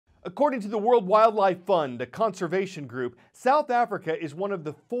According to the World Wildlife Fund, a conservation group, South Africa is one of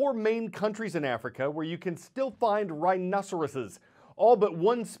the 4 main countries in Africa where you can still find rhinoceroses. All but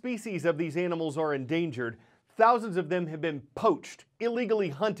one species of these animals are endangered. Thousands of them have been poached, illegally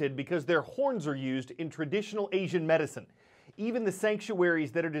hunted because their horns are used in traditional Asian medicine. Even the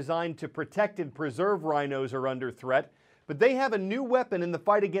sanctuaries that are designed to protect and preserve rhinos are under threat. But they have a new weapon in the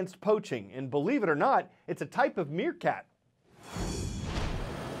fight against poaching, and believe it or not, it's a type of meerkat.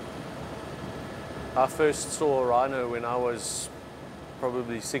 I first saw a rhino when I was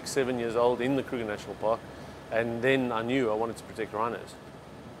probably 6-7 years old in the Kruger National Park, and then I knew I wanted to protect rhinos.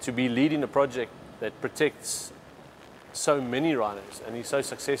 To be leading a project that protects so many rhinos, and he's so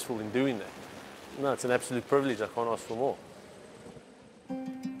successful in doing that, no, it's an absolute privilege. I can't ask for more.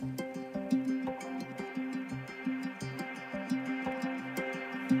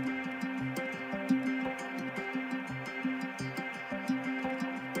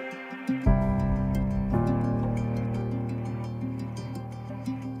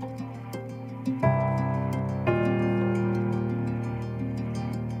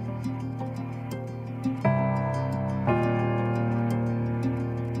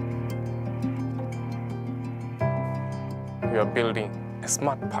 We are building a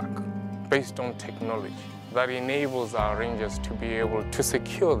smart park based on technology that enables our rangers to be able to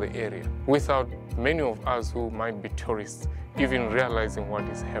secure the area without many of us who might be tourists even realizing what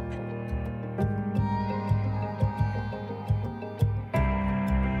is happening.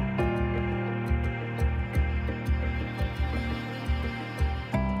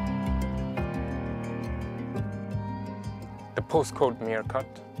 The postcode meerkat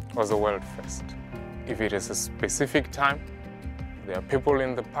was a world first. If it is a specific time, there are people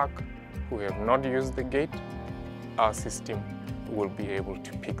in the park who have not used the gate, our system will be able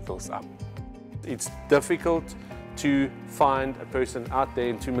to pick those up. It's difficult to find a person out there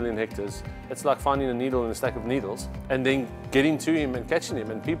in 2 million hectares. It's like finding a needle in a stack of needles and then getting to him and catching him.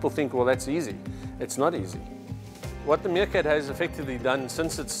 And people think, well, that's easy. It's not easy. What the meerkat has effectively done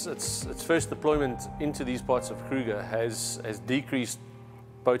since its first deployment into these parts of Kruger has decreased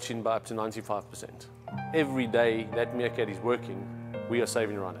poaching by up to 95%. Every day that meerkat is working, we are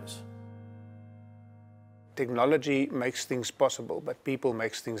saving rhinos. Technology makes things possible, but people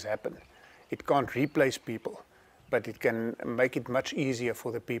makes things happen. It can't replace people, but it can make it much easier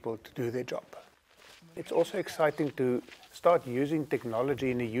for the people to do their job. It's also exciting to start using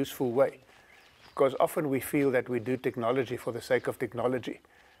technology in a useful way, because often we feel that we do technology for the sake of technology,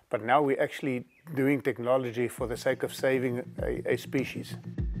 but now we're actually doing technology for the sake of saving a species.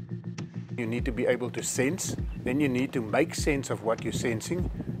 You need to be able to sense, then you need to make sense of what you're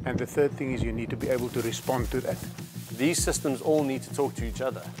sensing, and the third thing is you need to be able to respond to that. These systems all need to talk to each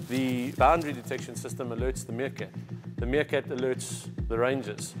other. The boundary detection system alerts the meerkat alerts the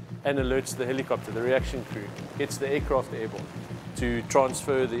rangers, and alerts the helicopter, the reaction crew, gets the aircraft airborne to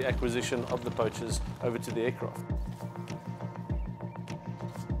transfer the acquisition of the poachers over to the aircraft.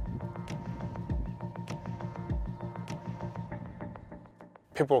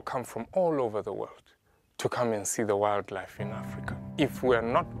 People come from all over the world to come and see the wildlife in Africa. If we are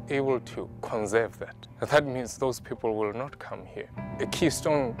not able to conserve that, that means those people will not come here. A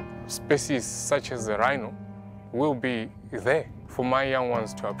keystone species such as the rhino will be there for my young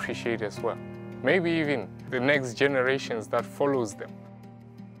ones to appreciate as well. Maybe even the next generations that follows them.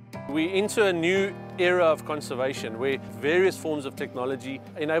 We enter a new era of conservation where various forms of technology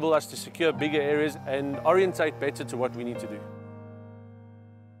enable us to secure bigger areas and orientate better to what we need to do.